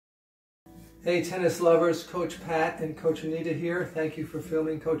Hey tennis lovers, Coach Pat and Coach Anita here. Thank you for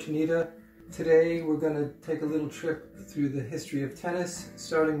filming Coach Anita. Today we're going to take a little trip through the history of tennis,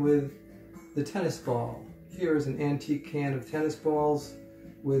 starting with the tennis ball. Here is an antique can of tennis balls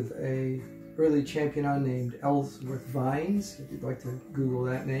with a early champion named Ellsworth Vines, if you'd like to Google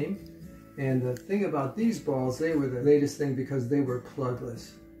that name. And the thing about these balls, they were the latest thing because they were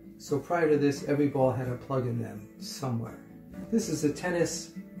plugless. So prior to this, every ball had a plug in them somewhere. This is a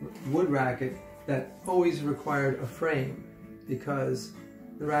tennis wood racket that always required a frame because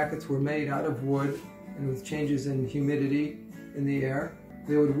the rackets were made out of wood, and with changes in humidity in the air,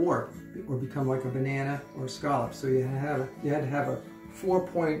 they would warp or become like a banana or a scallop. So you had to have a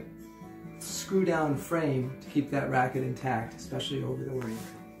 4-point screw-down frame to keep that racket intact, especially over the ring.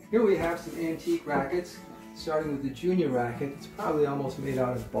 Here we have some antique rackets, starting with the junior racket. It's probably almost made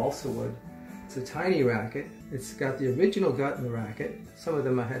out of balsa wood. It's a tiny racket. It's got the original gut in the racket. Some of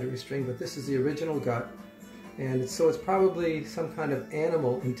them I had to restring, but this is the original gut. And so it's probably some kind of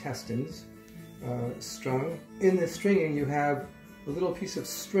animal intestines strung. In the stringing you have a little piece of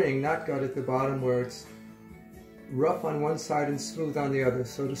string, not gut at the bottom, where it's rough on one side and smooth on the other.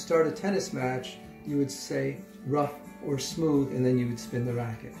 So to start a tennis match, you would say rough or smooth, and then you would spin the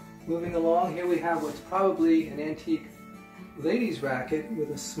racket. Moving along, here we have what's probably an antique ladies racket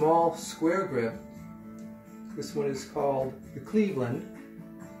with a small square grip. This one is called the Cleveland,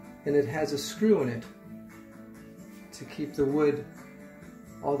 and it has a screw in it to keep the wood,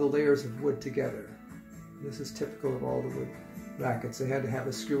 all the layers of wood together. This is typical of all the wood rackets. They had to have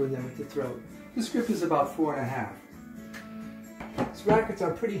a screw in them at the throat. This grip is about 4.5. These rackets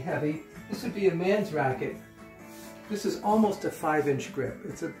are pretty heavy. This would be a man's racket. This is almost a 5-inch grip.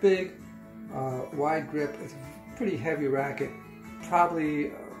 It's a big, wide grip. It's a pretty heavy racket,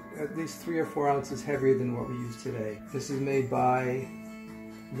 probably at least 3 or 4 ounces heavier than what we use today. This is made by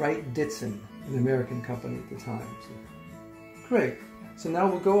Wright Ditson, an American company at the time. So, great. So now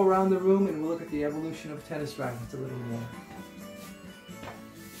we'll go around the room and we'll look at the evolution of tennis rackets a little more.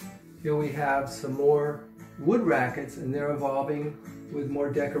 Here we have some more wood rackets, and they're evolving with more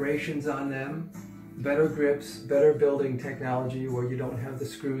decorations on them, better grips, better building technology where you don't have the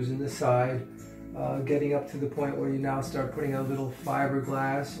screws in the side, getting up to the point where you now start putting a little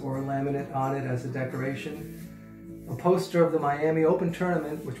fiberglass or laminate on it as a decoration. A poster of the Miami Open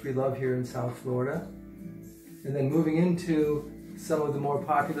tournament, which we love here in South Florida. And then moving into some of the more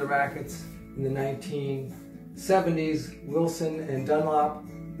popular rackets in the 1970s, Wilson and Dunlop.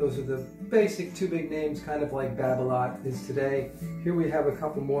 Those are the basic two big names, kind of like Babolat is today. Here we have a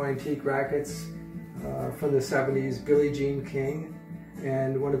couple more antique rackets from the 70s, Billie Jean King,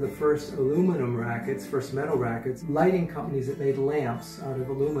 and one of the first aluminum rackets, first metal rackets. Lighting companies that made lamps out of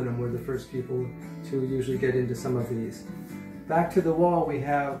aluminum were the first people to usually get into some of these. Back to the wall, we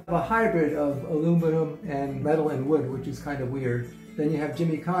have a hybrid of aluminum and metal and wood, which is kind of weird. Then you have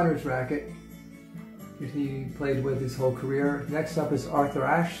Jimmy Connor's racket that he played with his whole career. Next up is Arthur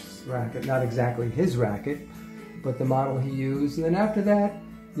Ashe's racket, not exactly his racket, but the model he used. And then after that,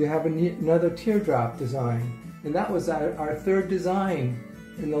 you have another teardrop design. And that was our third design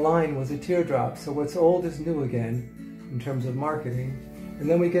in the line, was a teardrop. So what's old is new again in terms of marketing. And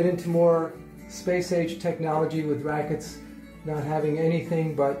then we get into more space age technology with rackets not having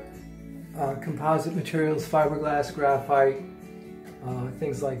anything but composite materials, fiberglass, graphite,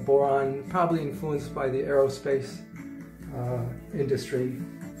 things like boron, probably influenced by the aerospace industry.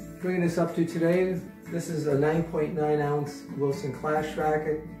 Bringing this up to today, this is a 9.9 ounce Wilson Clash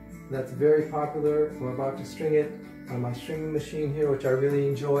racket. That's very popular. We're about to string it on my stringing machine here, which I really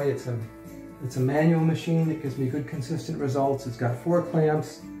enjoy. It's a manual machine. It gives me good consistent results. It's got 4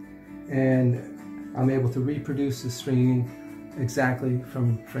 clamps, and I'm able to reproduce the stringing exactly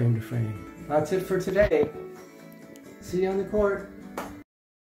from frame to frame. That's it for today. See you on the court.